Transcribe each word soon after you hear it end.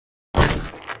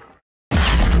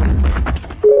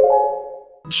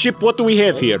Ship, what do we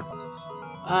have here?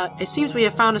 It seems we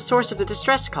have found a source of the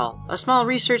distress call, a small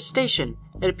research station.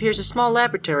 It appears a small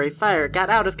laboratory fire got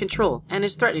out of control and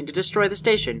is threatening to destroy the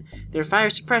station. Their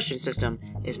fire suppression system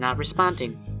is not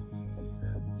responding.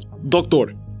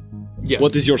 Doctor, Yes.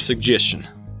 what is your suggestion?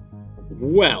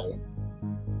 Well,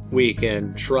 we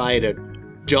can try to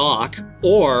dock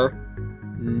or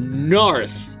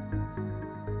north.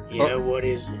 Yeah, what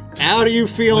is it? How do you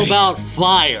feel about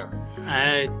fire?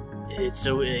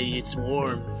 It's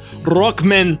warm.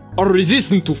 Rockmen are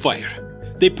resistant to fire.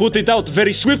 They put it out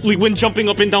very swiftly when jumping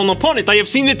up and down upon it. I have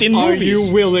seen it in Are movies.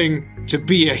 you willing to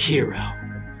be a hero?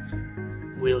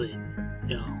 Willing.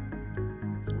 No.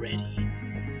 Ready.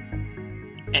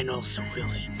 And also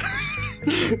willing.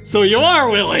 So you are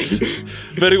willing.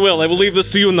 Very well, I will leave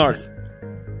this to you, Narth.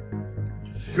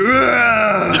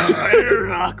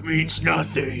 Rock means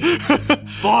nothing.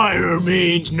 Fire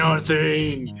means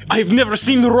nothing. I've never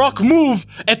seen rock move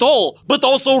at all, but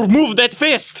also move that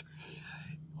fast.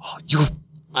 Oh,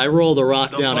 I rolled a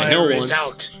rock down a hill Fire once. is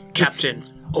out, Captain.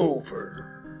 Over.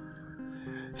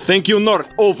 Thank you,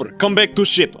 North. Over. Come back to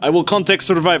ship. I will contact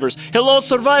survivors. Hello,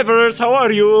 survivors. How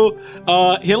are you?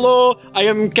 Hello. I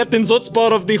am Captain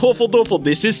Zotspar of the Huffle Duffle.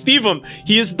 This is Steven.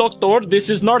 He is Doctor. This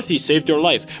is North. He saved your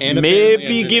life. And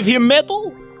maybe give him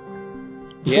metal?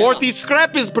 Yeah. 40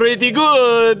 scrap is pretty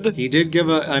good. He did give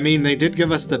they did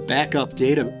give us the backup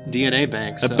DNA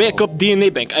bank. So A backup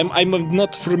DNA bank. I'm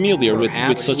not familiar with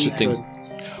perhaps such a we thing. could-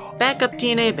 Backup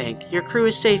DNA bank. Your crew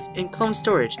is safe in clone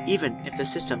storage, even if the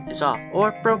system is off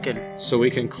or broken. So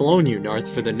we can clone you, North,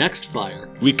 for the next fire.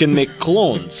 We can make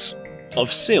clones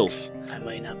of self. I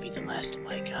might not be the last of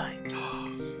my kind.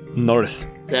 North.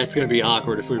 That's gonna be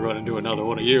awkward if we run into another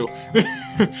one of you.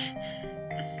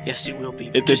 Yes, it will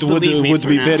be. It Just would believe me for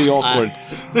be now. very awkward.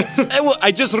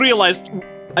 I just realized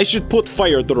I should put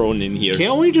fire drone in here.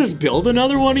 Can't we just build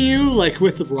another one of you, like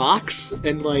with rocks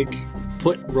and like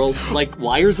put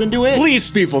wires into it? Please,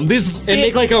 Stephen, this And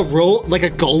make like a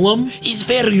golem? is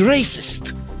very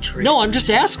racist. No, I'm just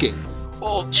asking.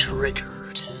 Oh,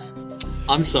 triggered.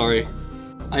 I'm sorry.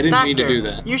 I didn't mean to do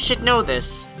that. You should know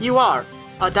this. You are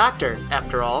a doctor,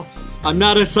 after all. I'm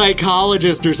not a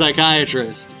psychologist or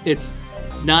psychiatrist. It's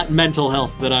not mental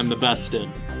health that I'm the best in.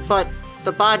 But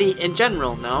the body in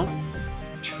general, no?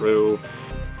 True.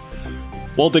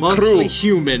 While the Mostly crew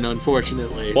human,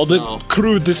 unfortunately. While so. the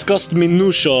crew discussed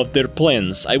minutiae of their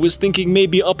plans, I was thinking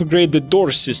maybe upgrade the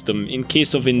door system in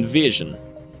case of invasion.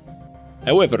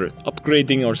 However,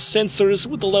 upgrading our sensors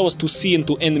would allow us to see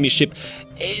into enemy ship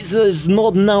is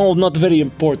not very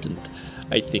important,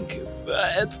 I think.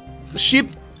 Ship,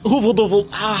 Huffle Duffle,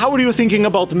 how are you thinking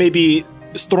about maybe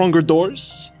stronger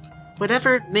doors?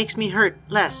 Whatever makes me hurt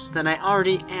less than I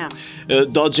already am.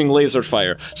 Dodging laser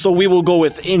fire. So we will go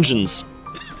with engines.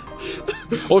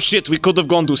 Oh shit, we could have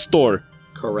gone to store.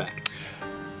 Correct.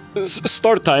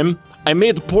 Start time. I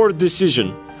made a poor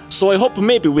decision. So I hope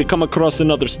maybe we come across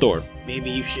another store.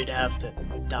 Maybe you should have the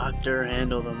doctor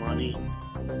handle the money.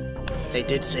 They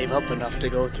did save up enough to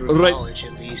go through Right. college,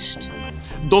 at least.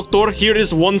 Doctor, here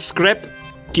is one scrap.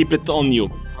 Keep it on you.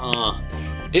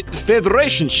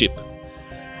 Federation ship.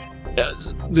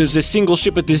 There's a single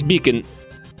ship at this beacon.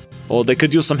 Oh, they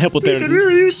could use some help with We their... could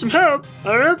really use some help.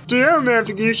 Our FTL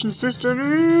navigation system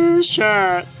is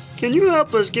shot. Can you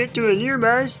help us get to a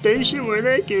nearby station where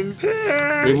they can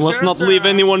patch We must not us leave up?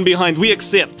 anyone behind. We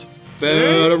accept.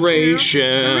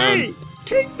 Federation. Great.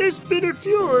 Take this bit of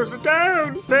fuel as a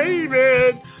down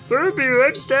payment. We'll be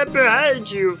one step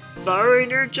behind you, following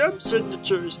your jump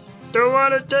signatures. Don't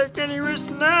want to take any risk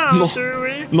now, No. do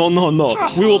we? No.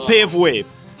 We will pave way.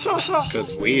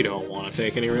 Because we don't want to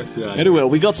take any risks. Very well,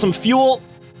 we got some fuel.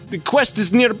 The quest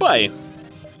is nearby.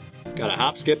 Got a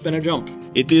hop, skip, and a jump.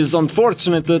 It is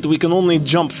unfortunate that we can only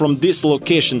jump from this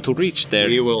location to reach there.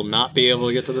 We will not be able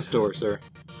to get to the store, sir.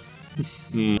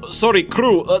 Sorry,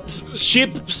 crew.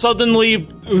 Ship suddenly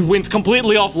went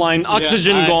completely offline.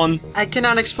 Oxygen gone. I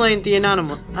cannot explain the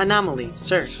anomaly,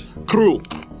 sir. Crew,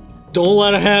 Don't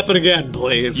let it happen again,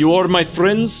 please. you are my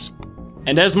friends,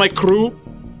 and as my crew,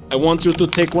 I want you to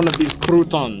take one of these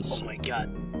croutons. Oh my god.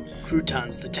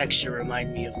 Croutons, the texture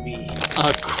remind me of me.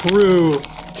 a crouton.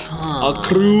 A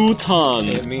crouton.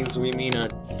 It means we mean a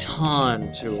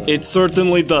ton to it. It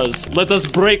certainly does. Let us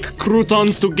break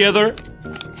croutons together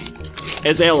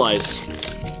as allies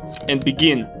and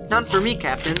begin. None for me,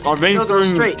 Captain. Our He'll go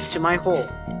venturing- straight to my hole.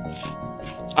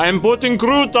 I am putting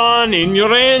crouton in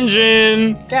your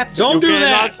engine. Captain, Don't You do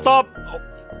cannot that. stop.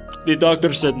 The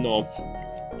doctor said no.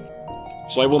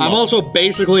 So I will not. I'm also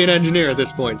basically an engineer at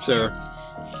this point, sir.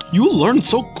 You learned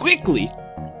so quickly.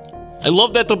 I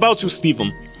love that about you,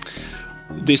 Steven.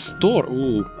 This store.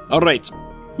 Ooh. Alright.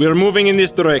 We're moving in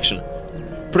this direction.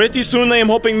 Pretty soon I am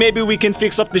hoping maybe we can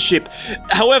fix up the ship.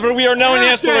 However, we are now in the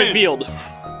asteroid field.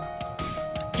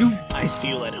 I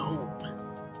feel at home.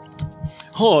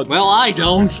 Oh, Well, I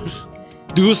don't.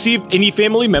 do you see any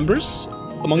family members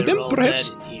among them, perhaps?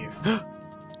 Dead in here.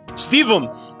 Steven,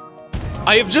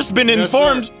 I have just been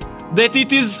informed that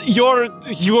it is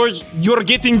you're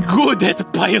getting good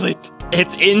at pilot,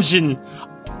 at engine.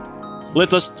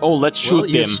 Let's shoot Well,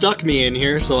 you them. stuck me in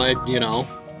here, so I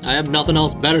have nothing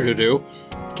else better to do.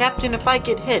 Captain, if I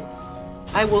get hit,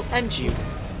 I will end you.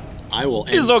 I will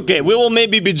end. It's okay. We will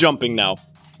maybe be jumping now.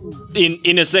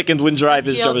 In a second when drive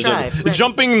is FTL drive, ready.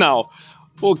 jumping now.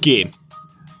 Okay.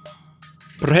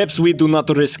 Perhaps we do not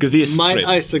risk this Might trip.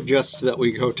 I suggest that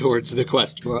we go towards the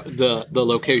quest, the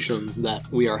location that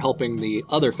we are helping the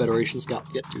other Federation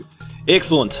scout get to?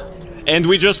 Excellent. And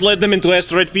we just led them into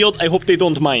asteroid field. I hope they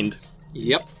don't mind.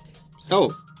 Yep.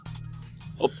 Oh,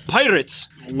 Pirates.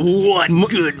 What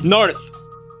good? North.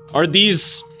 Are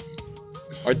these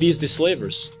the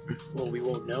slavers? Well, we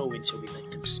won't know until we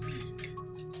let them speak.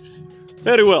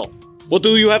 Very well. What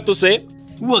do you have to say?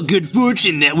 What good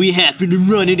fortune that we happen to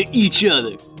run into each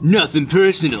other. Nothing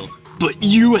personal, but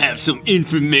you have some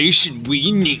information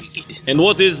we need. And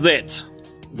what is that?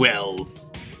 Well,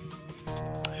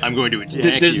 I'm going to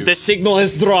attack you. The signal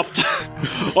has dropped.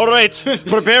 All right,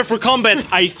 prepare for combat,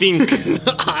 I think.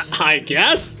 I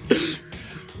guess.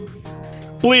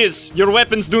 Please, your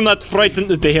weapons do not frighten.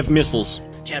 They have missiles.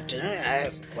 Captain, I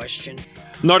have a question.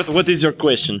 North, what is your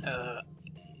question?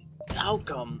 How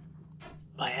come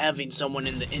by having someone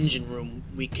in the engine room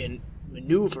we can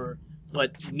maneuver,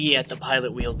 but me at the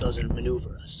pilot wheel doesn't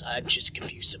maneuver us? I'm just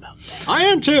confused about that. I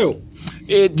am too.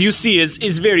 You see,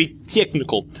 is very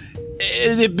technical.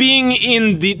 Being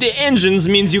in the engines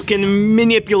means you can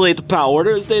manipulate power.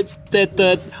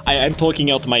 I'm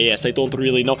talking out my ass. I don't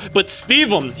really know. But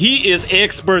Steven, he is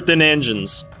expert in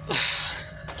engines.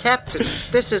 Captain,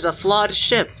 this is a flawed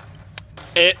ship.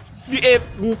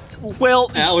 Well,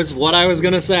 That was what I was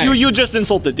gonna say. you just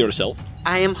insulted yourself.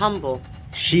 I am humble.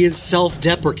 She is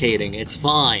self-deprecating. It's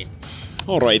fine.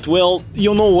 All right. Well,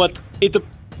 you know what?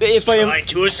 If I am. Trying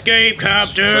to escape,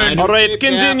 Captain! Trying to All right,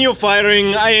 escape, continue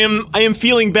firing. I am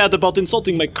feeling bad about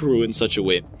insulting my crew in such a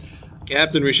way.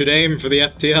 Captain, we should aim for the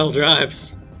FTL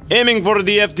drives. Aiming for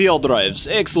the FTL drives.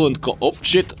 Excellent call. Oh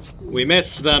shit! We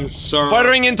missed them, sir.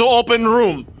 Firing into open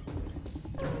room.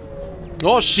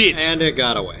 Oh shit! And it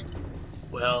got away.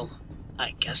 Well,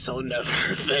 I guess I'll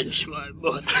never avenge my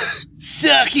mother.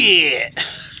 Suck it!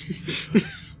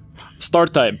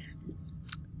 Start time.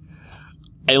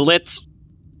 I let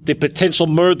the potential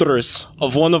murderers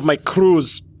of one of my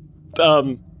crews.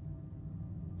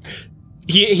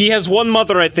 He has one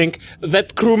mother, I think.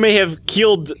 That crew may have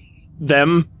killed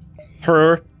them,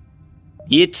 her,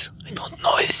 it. I don't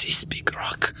know. It's this big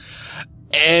rock,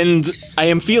 and I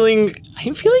am feeling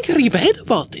very bad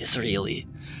about this, really.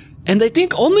 And I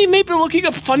think only maybe looking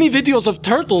up funny videos of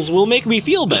turtles will make me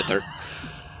feel better.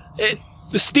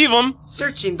 Steven,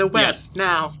 Searching the web Yes.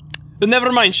 now.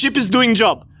 never mind. Ship is doing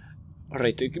job. All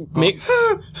right, make.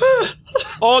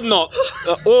 Oh no.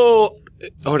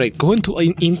 All right, go into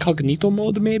incognito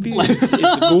mode. Maybe it's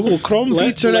Google Chrome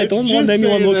feature. I don't want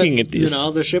anyone looking at this. You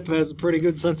know, the ship has a pretty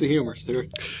good sense of humor, sir.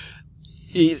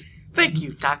 Thank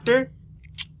you, Doctor.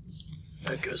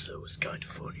 I guess that was kind of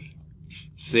funny.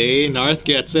 See, Narth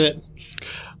gets it.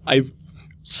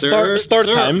 Start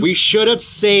Sir, time. we should have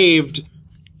saved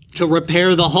to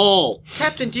repair the hull.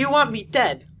 Captain, do you want me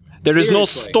dead? There is no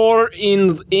Seriously. store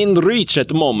in reach at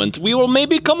the moment. We will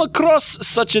maybe come across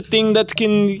such a thing that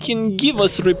can give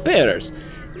us repairs.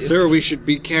 Sir, we should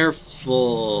be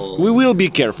careful. We will be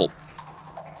careful.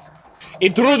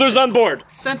 Intruders on board.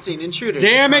 Sensing intruders.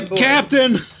 Damn on it, board.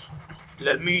 Captain!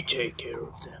 Let me take care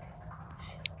of them.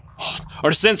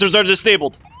 Our sensors are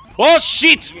disabled. Oh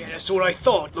shit! Yeah, that's what I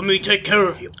thought. Let me take care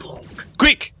of you, punk.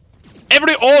 Quick!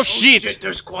 Oh shit! Shit,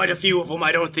 there's quite a few of them.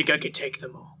 I don't think I could take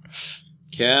them all.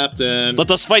 Captain.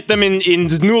 Let us fight them in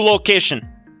the new location.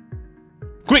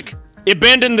 Quick!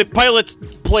 Abandon the pilot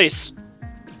place.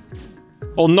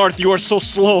 Oh North, you are so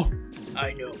slow.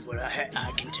 I know, but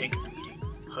I can take a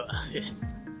beating.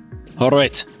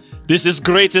 Alright. This is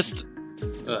greatest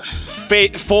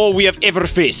foe we have ever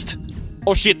faced.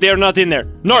 Oh shit, they are not in there.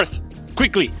 North!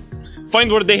 Quickly!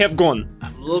 Find where they have gone.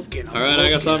 I'm looking. All right, I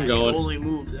guess I'm going. can only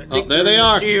move. I Oh, think there they're they in the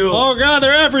are. shield. Oh god,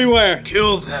 they're everywhere.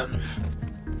 Kill them.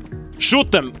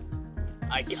 Shoot them!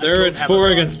 I Sir, don't it's have a 4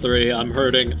 gun. against 3. I'm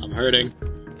hurting.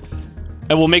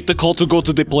 I will make the call to go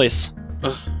to the place.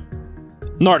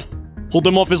 North, hold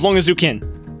them off as long as you can.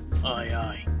 Aye,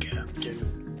 aye, Captain.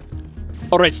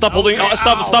 Alright, stop holding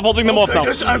stop holding them off now.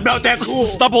 I'm not that cool.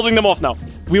 Stop holding them off now.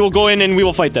 We will go in and we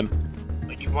will fight them.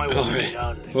 But you might want to get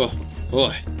out of there. Oh,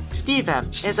 boy. Steve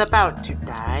is about to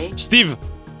die. Steve,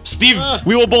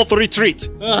 we will both retreat.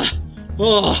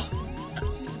 Oh.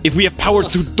 If we have power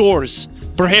to doors,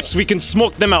 perhaps we can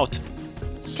smoke them out.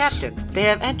 Captain, they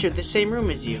have entered the same room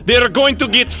as you. They are going to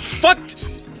get fucked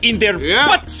in their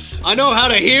butts. I know how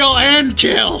to heal and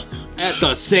kill at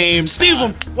the same Steve,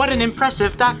 What an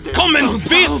impressive doctor. come and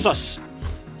face us.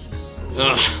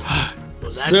 Well,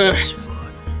 that Sir. was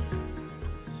fun.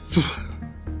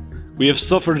 We have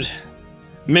suffered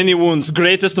many wounds,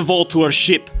 greatest of all to our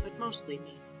ship. But mostly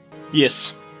me.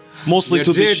 Yes, mostly You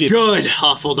to the did ship. good,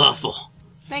 Huffle Duffle.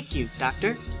 Thank you,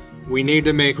 Doctor. We need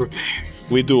to make repairs.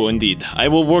 We do indeed. I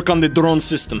will work on the drone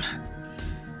system.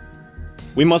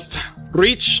 We must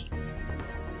reach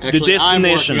Actually, I'm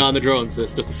destination. working on the drone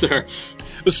system, sir.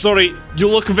 Sorry, you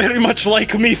look very much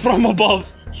like me from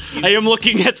above. I am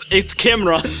looking at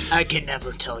camera. I can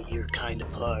never tell your kind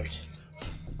apart.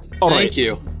 Thank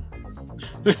you.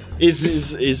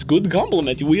 Is good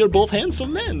compliment. We are both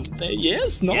handsome men.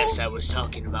 Yes, no? Yes, I was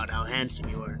talking about how handsome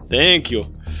you were. Thank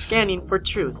you. Scanning for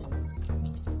truth.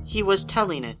 He was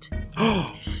telling it.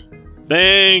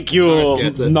 Thank you, Narth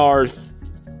gets it. Narth.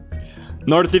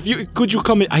 Narth, could you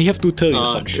come in? I have to tell you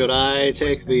something. Should I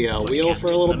take the wheel for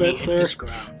a little bit, sir?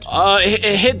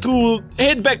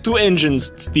 Head back to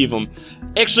engines, Steven.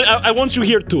 Actually, I want you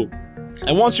here too.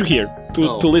 I want you here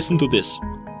to listen to this.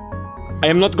 I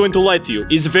am not going to lie to you.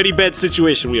 It's a very bad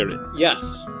situation we are in.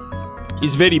 Yes.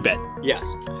 It's very bad. Yes.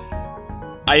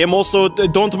 I am also,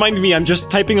 don't mind me, I'm just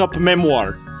typing up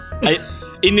memoir.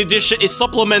 In addition, a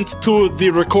supplement to the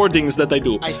recordings that I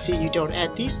do. I see you don't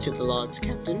add these to the logs,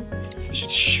 Captain.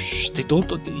 Shh, they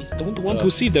don't want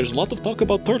to see. There's a lot of talk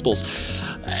about turtles.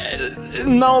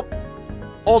 Now,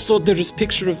 also there's a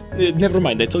picture of. Never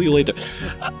mind. I tell you later.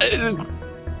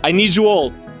 I need you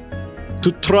all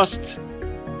to trust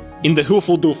in the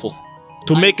Huffle Duffle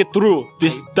to make it through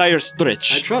this dire I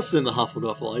stretch. trust in the Huffle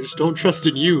Duffle. I just don't trust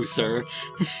in you, sir.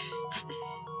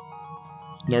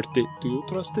 Norte, do you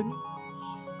trust in me?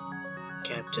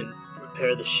 Captain,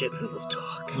 repair the ship and we'll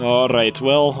talk. All right.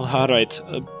 Well, all right.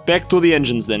 Back to the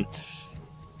engines then.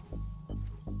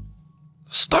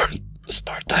 Start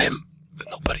time.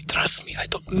 Nobody trusts me. I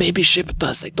don't. Maybe ship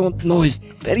does. I don't know. It's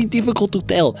very difficult to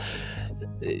tell.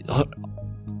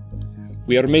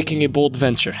 We are making a bold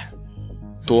venture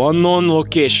to unknown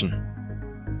location.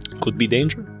 Could be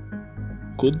danger.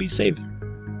 Could be savior.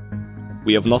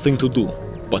 We have nothing to do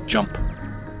but jump.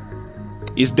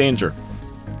 Is danger.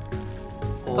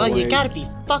 Well, you gotta be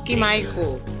fucking my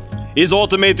hole. His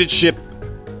automated ship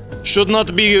should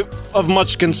not be of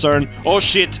much concern. Oh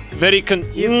shit,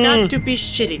 You've got to be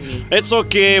shitting me. It's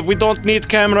okay, we don't need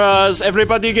cameras.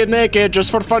 Everybody get naked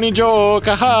just for funny joke.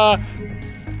 Haha.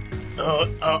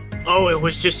 Oh, it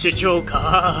was just a joke.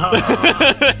 I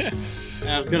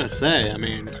was gonna say, I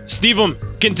mean... Steven,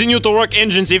 continue to work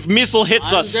engines. If missile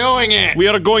hits us, I'm doing it! we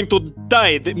are going to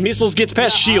die. The missiles get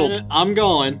past shield. I'm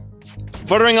going.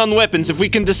 Firing on weapons. If we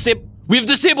can we've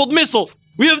disabled missile.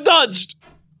 We have dodged.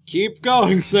 Keep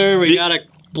going, sir. We gotta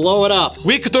blow it up.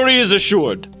 Victory is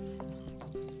assured.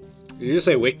 Did you just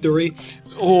say victory?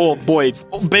 Oh boy,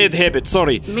 bad habit.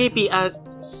 Sorry. Maybe a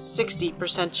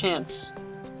 60% chance.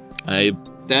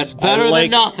 That's better than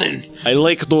nothing. I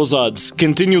like those odds.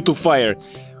 Continue to fire.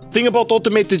 Thing about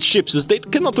automated ships is they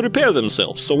cannot repair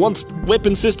themselves. So once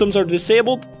weapon systems are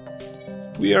disabled,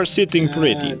 we are sitting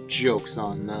pretty. Joke's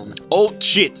on them. Oh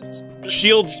shit!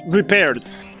 Shields repaired.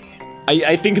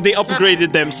 I think they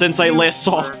upgraded them since I last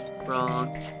saw.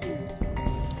 Wrong.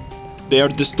 They are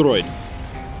destroyed.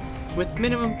 With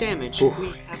minimum damage, we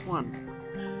have won.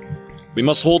 We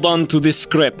must hold on to this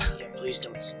scrap. Yeah, please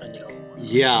don't spend it all.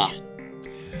 Yeah.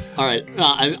 All right.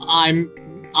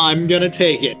 I'm gonna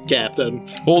take it, Captain.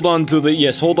 Hold on to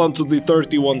the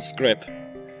 31 scrap.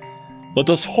 Let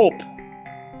us hope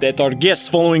that our guests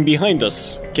following behind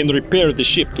us can repair the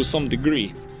ship to some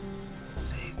degree.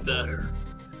 Better.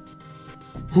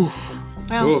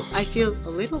 Well, I feel a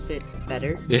little bit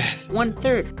better. Yeah.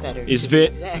 1/3 better. It's to be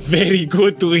exact. very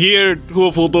good to hear,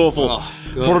 Huffle Duffle. Oh,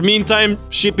 good. For meantime,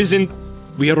 ship is in.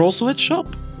 We are also at shop.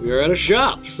 We are at a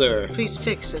shop, sir. Please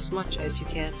fix as much as you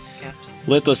can, Captain.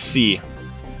 Let us see.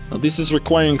 Now this is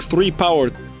requiring 3 power.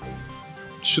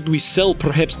 Should we sell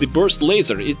perhaps the burst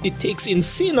laser? It takes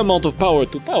insane amount of power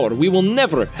to power. We will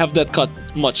never have that cut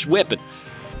much weapon.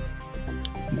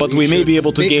 But we may be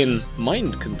able to gain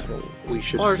mind control. We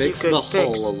should Or fix you could the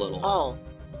fix hull a little. all.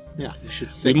 Yeah, we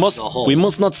should fix the hull. We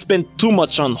must not spend too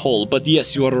much on hull, but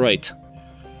yes, you are right.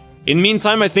 In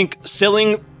meantime, I think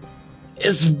selling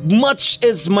As much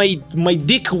as my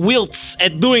dick wilts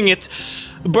at doing it,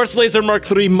 Burst Laser Mark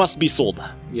III must be sold.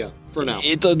 Yeah, for now.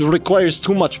 It requires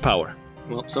too much power.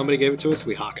 Well, somebody gave it to us,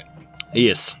 we hawk it.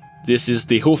 Yes, this is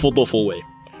the Huffle Duffle way.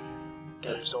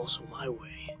 That is also my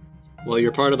way. Well,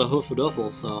 you're part of the Huffle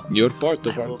Duffle, so... You're part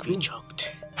of I our will crew. be chunked.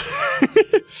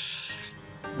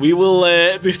 We will,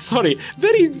 sorry,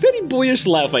 very, very boyish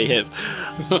laugh I have.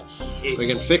 We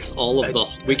can fix all of the...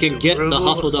 We can get the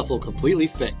Huffle Duffle completely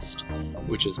fixed,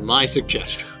 which is my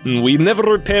suggestion. We never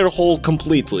repair hull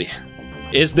completely,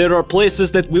 as there are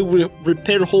places that we will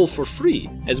repair hull for free,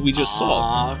 as we just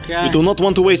saw. Okay. We do not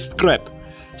want to waste scrap,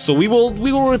 so we will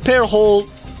repair hull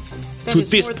That to is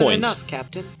this more than point. enough,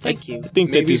 Captain. Thank you. I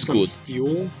think that Maybe is some good.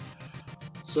 fuel,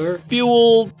 sir?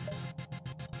 Fuel.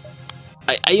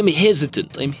 I am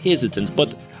hesitant. I'm hesitant,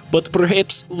 but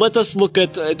perhaps let us look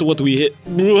at what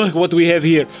we have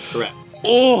here. Correct.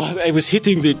 Oh, I was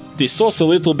hitting the sauce a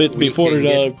little bit We before can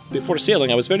get- before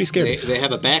sailing. I was very scared. They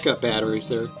have a backup battery,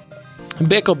 sir.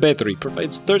 Backup battery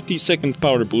provides 30-second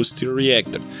power boost to your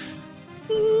reactor.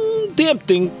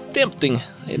 Tempting.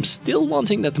 I am still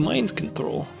wanting that mind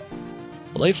control.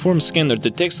 Lifeform scanner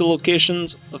detects the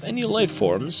locations of any life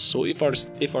forms, so if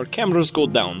our cameras go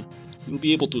down, we'll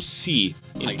be able to see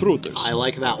intruders. I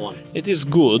like that one. It is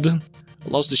good.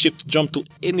 Allows the ship to jump to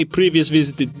any previous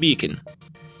visited beacon.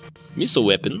 Missile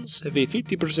weapons have a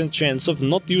 50% chance of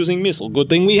not using missile. Good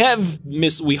thing we have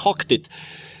we hawked it.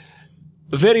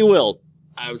 Very well.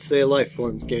 I would say life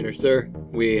form scanner, sir.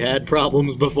 We had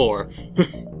problems before.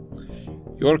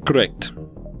 You're correct.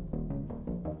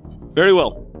 Very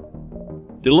well.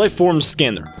 The lifeform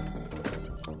scanner.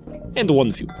 And one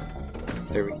view.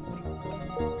 There we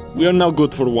go. We are now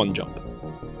good for one jump.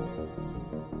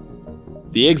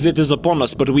 The exit is upon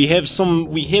us, but we have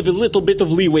a little bit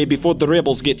of leeway before the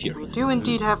rebels get here. We do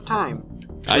indeed have time.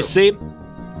 I say,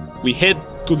 we head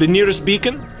to the nearest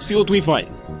beacon, see what we find.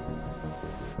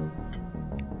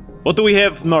 What do we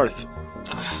have north?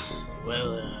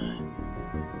 Well,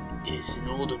 there's an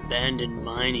old abandoned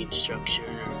mining structure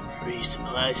and a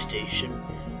resupply station.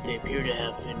 They appear to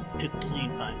have been picked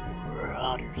clean by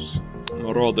marauders.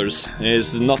 Marauders.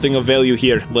 There's nothing of value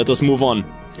here. Let us move on.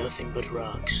 Nothing but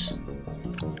rocks.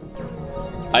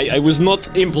 I was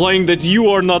not implying that you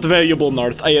are not valuable,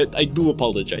 North. I do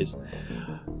apologize.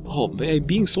 Oh, I'm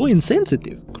being so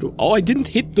insensitive. Oh, I didn't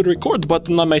hit the record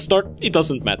button on my start. It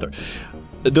doesn't matter.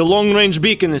 The long-range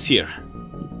beacon is here.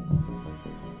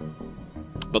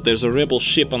 But there's a rebel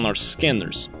ship on our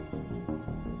scanners.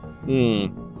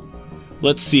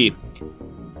 Let's see.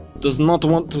 Does not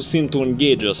want to seem to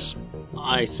engage us.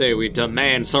 I say we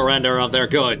demand surrender of their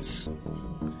goods.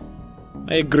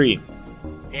 I agree.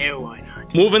 Yeah, why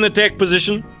not? Move in attack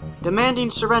position. Demanding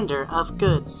surrender of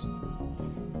goods.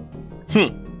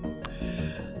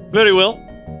 Very well.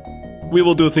 We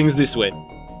will do things this way.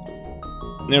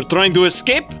 They're trying to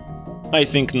escape? I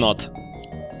think not.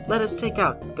 Let us take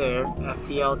out their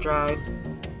FTL drive.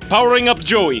 Powering up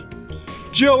Joey.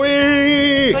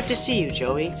 Joey! Good to see you,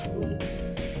 Joey.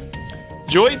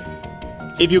 Joey,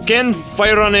 if you can,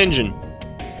 fire on engine.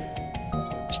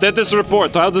 Status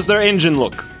report, how does their engine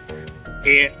look?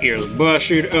 It is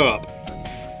busted up.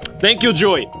 Thank you,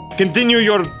 Joey. Continue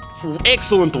your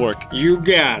excellent work. You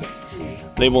got it.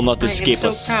 They will not I escape am so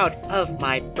us. proud of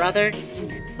my brother.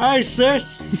 Hi,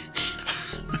 sis.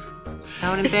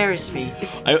 Don't embarrass me.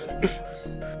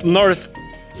 North,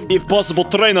 if possible,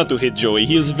 try not to hit Joey.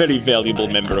 He is a very valuable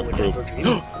member of crew.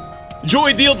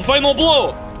 Joey dealt final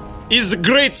blow! Is a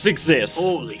great success.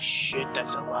 Holy shit,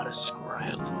 that's a lot of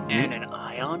scrap. And an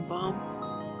ion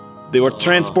bomb? They were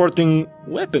transporting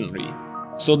weaponry,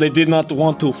 so they did not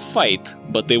want to fight,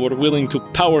 but they were willing to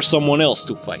power someone else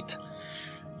to fight.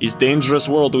 It's dangerous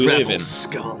world we live Rebel in.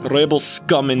 scum. Rebel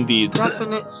scum indeed.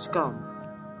 Definite scum.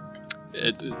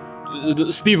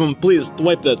 Steven, please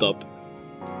wipe that up.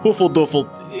 Huffle Duffle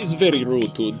is very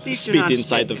rude to Please do spit not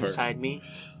inside spit of her. inside me.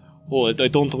 Oh, I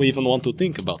don't even want to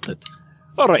think about that.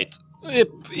 Alright,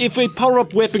 if a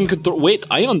power-up weapon control... Wait,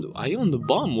 I own the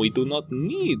bomb. We do not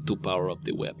need to power up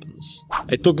the weapons.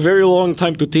 I took very long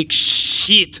time to take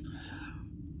shit.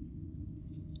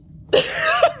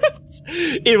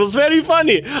 It was very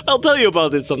funny. I'll tell you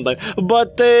about it sometime.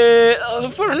 But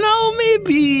for now,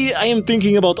 maybe I am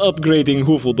thinking about upgrading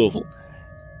Huffle Duffle.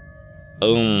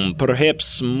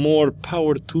 Perhaps more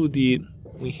power to the...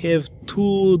 We have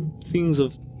two things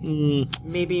of...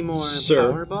 Maybe more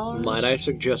Sir, power bars? might I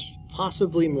suggest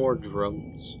possibly more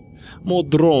drones? more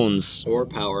drones. Or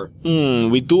power.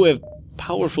 We do have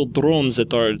powerful drones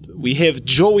that are... We have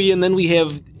Joey, and then we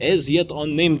have, as yet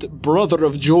unnamed, brother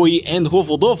of Joey and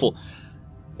Huffle Duffle.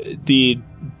 The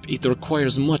it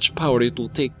requires much power, it will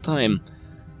take time.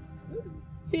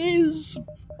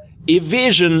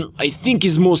 Evasion, I think,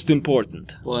 is most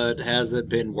important. But has it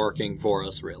been working for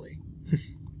us, really?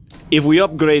 If we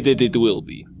upgrade it, it will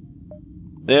be.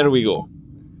 There we go.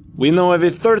 We now have a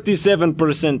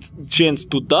 37% chance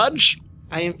to dodge.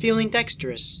 I am feeling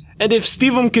dexterous. And if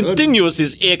Steven continues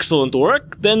his excellent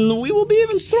work, then we will be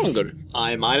even stronger.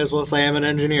 I might as well say I'm an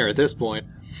engineer at this point.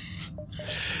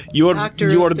 You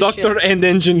are doctor and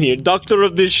engineer. Doctor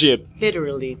of the ship.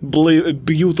 Literally.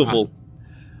 Beautiful.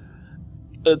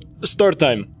 Start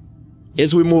time.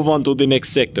 As we move on to the next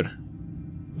sector.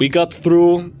 We got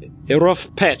through a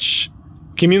rough patch.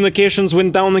 Communications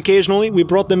went down occasionally. We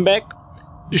brought them back.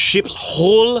 The ship's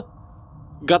hull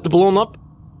got blown up.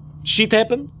 Shit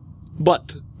happened.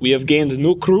 But we have gained a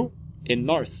new crew in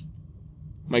North.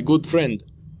 My good friend.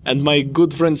 And my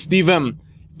good friend Steve M.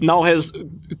 now has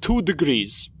 2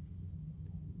 degrees.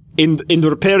 In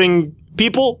repairing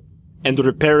people and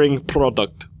repairing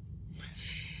product.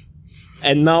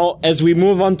 And now, as we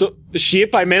move on to the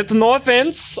ship, I meant no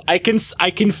offense. I can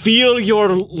feel your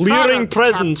leering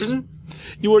presence. Captain.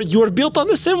 You are built on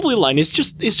assembly line. It's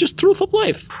just truth of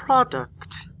life.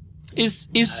 Product.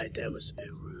 That was a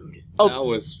bit rude. Oh.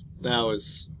 That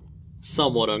was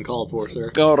somewhat uncalled for,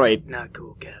 sir. All right. Not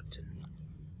cool, Captain.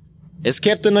 As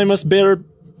captain, I must bear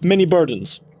many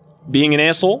burdens. Being an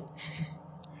asshole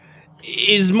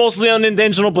is mostly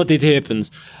unintentional, but it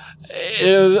happens.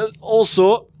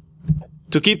 Also,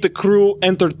 to keep the crew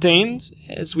entertained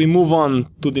as we move on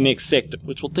to the next sector,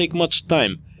 which will take much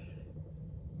time,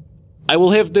 I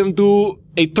will have them do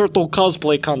a turtle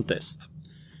cosplay contest.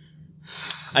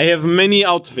 I have many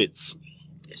outfits.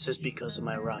 Is this because of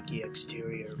my rocky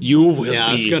exterior? You will be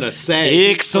I was gonna say,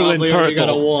 excellent probably turtle.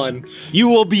 Gonna won. You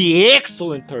will be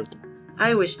excellent turtle.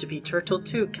 I wish to be turtle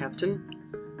too, Captain.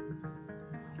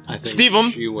 I think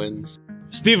Steven? she wins.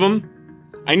 Steven,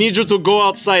 I need you to go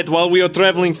outside while we are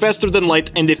traveling faster than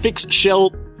light and affix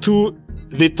shell to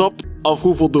the top of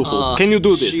Huffle Duffle. Can you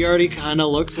do this? She already kind of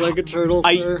looks like a turtle,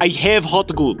 sir. I have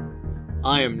hot glue.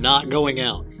 I am not going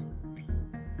out.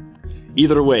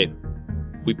 Either way,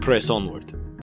 we press onward.